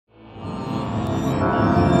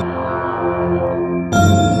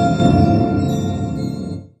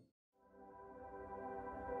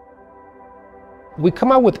We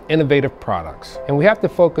come out with innovative products, and we have to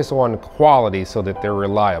focus on quality so that they're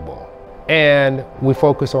reliable. And we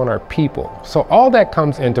focus on our people. So all that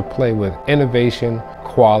comes into play with innovation,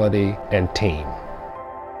 quality, and team.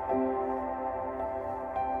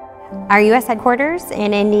 Our U.S. headquarters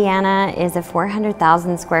in Indiana is a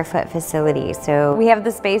 400,000 square foot facility. So we have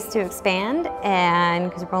the space to expand, and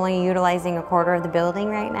because we're only utilizing a quarter of the building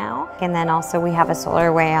right now. And then also we have a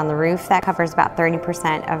solar array on the roof that covers about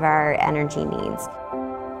 30% of our energy needs.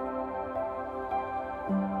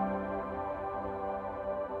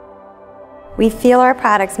 We feel our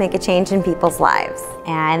products make a change in people's lives,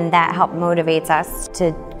 and that help motivates us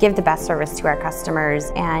to give the best service to our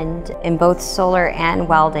customers. And in both solar and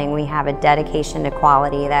welding, we have a dedication to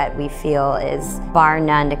quality that we feel is bar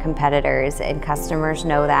none to competitors, and customers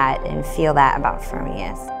know that and feel that about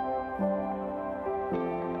Fronius.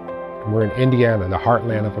 We're in Indiana, the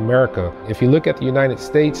heartland of America. If you look at the United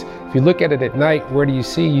States, if you look at it at night, where do you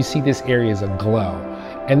see? You see this area as a glow.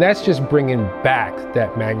 And that's just bringing back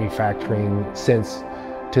that manufacturing sense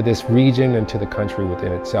to this region and to the country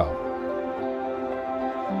within itself.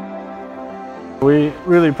 We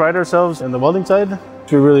really pride ourselves in the welding side.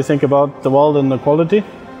 We really think about the weld and the quality.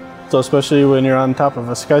 So especially when you're on top of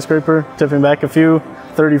a skyscraper, tipping back a few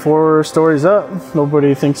 34 stories up,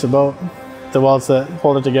 nobody thinks about the welds that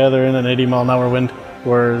hold it together in an 80-mile-an-hour wind,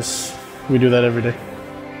 whereas we do that every day.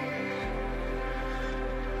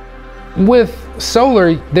 With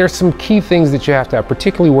solar, there's some key things that you have to have,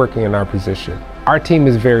 particularly working in our position. Our team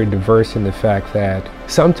is very diverse in the fact that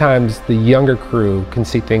sometimes the younger crew can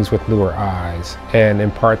see things with newer eyes and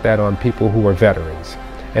impart that on people who are veterans.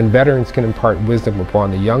 And veterans can impart wisdom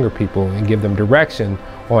upon the younger people and give them direction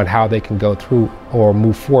on how they can go through or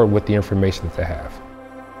move forward with the information that they have.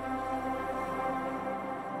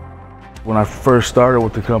 When I first started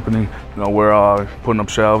with the company, we're putting up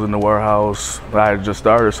shelves in the warehouse. I had just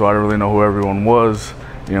started, so I didn't really know who everyone was.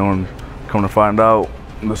 And come to find out,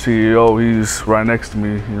 the CEO, he's right next to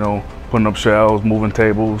me, putting up shelves, moving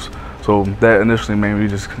tables. So that initially made me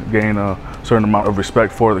just gain a certain amount of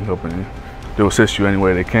respect for the company. They'll assist you any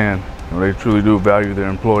way they can. They truly do value their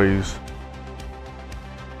employees.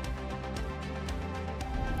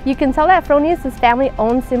 You can tell that Fronius is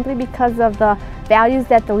family-owned simply because of the values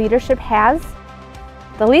that the leadership has.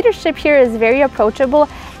 The leadership here is very approachable,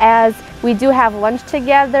 as we do have lunch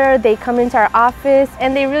together, they come into our office,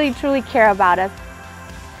 and they really truly care about us.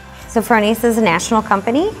 So Fronius is a national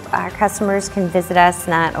company. Our customers can visit us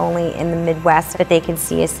not only in the Midwest, but they can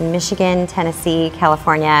see us in Michigan, Tennessee,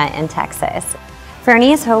 California, and Texas.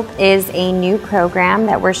 Fronius Hope is a new program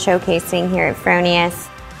that we're showcasing here at Fronius.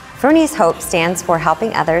 Fronius Hope stands for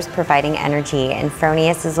Helping Others Providing Energy, and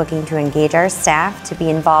Fronius is looking to engage our staff to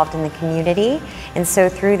be involved in the community. And so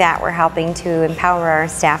through that, we're helping to empower our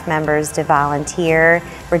staff members to volunteer.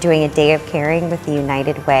 We're doing a day of caring with the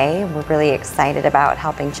United Way. We're really excited about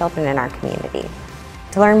helping children in our community.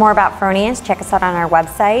 To learn more about Fronius, check us out on our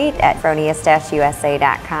website at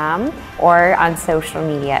fronius-usa.com or on social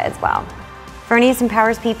media as well. Fronius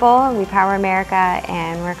empowers people, we power America,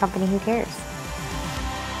 and we're a company who cares.